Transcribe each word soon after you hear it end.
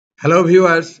Hello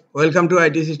viewers, welcome to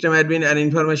IT System Admin and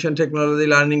Information Technology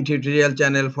Learning tutorial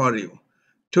channel for you.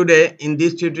 Today in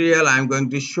this tutorial I am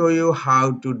going to show you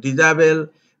how to disable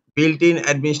built-in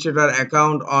administrator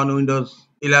account on Windows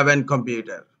 11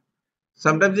 computer.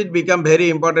 Sometimes it becomes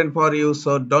very important for you,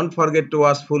 so don't forget to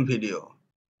watch full video.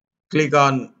 Click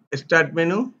on Start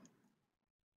menu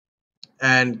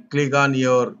and click on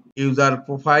your user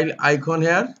profile icon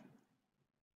here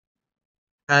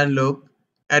and look,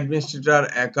 administrator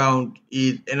account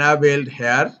is enabled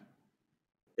here.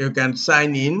 You can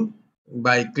sign in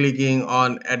by clicking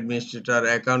on administrator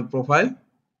account profile.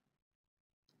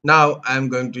 Now I am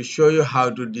going to show you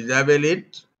how to disable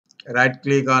it. Right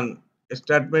click on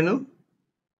start menu,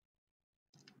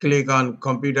 click on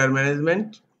computer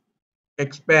management,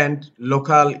 expand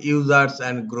local users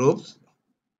and groups,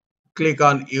 click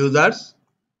on users.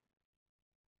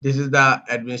 This is the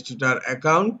administrator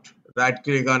account. Right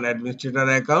click on administrator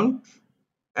account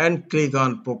and click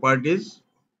on properties.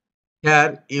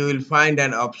 Here you will find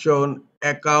an option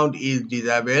account is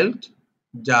disabled.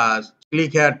 Just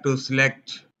click here to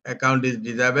select account is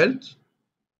disabled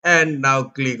and now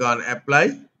click on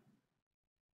apply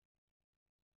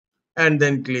and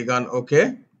then click on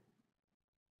OK.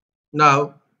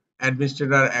 Now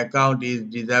administrator account is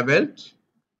disabled.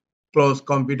 Close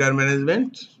computer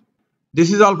management.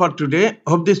 This is all for today.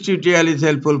 Hope this tutorial is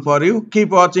helpful for you. Keep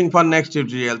watching for next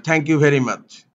tutorial. Thank you very much.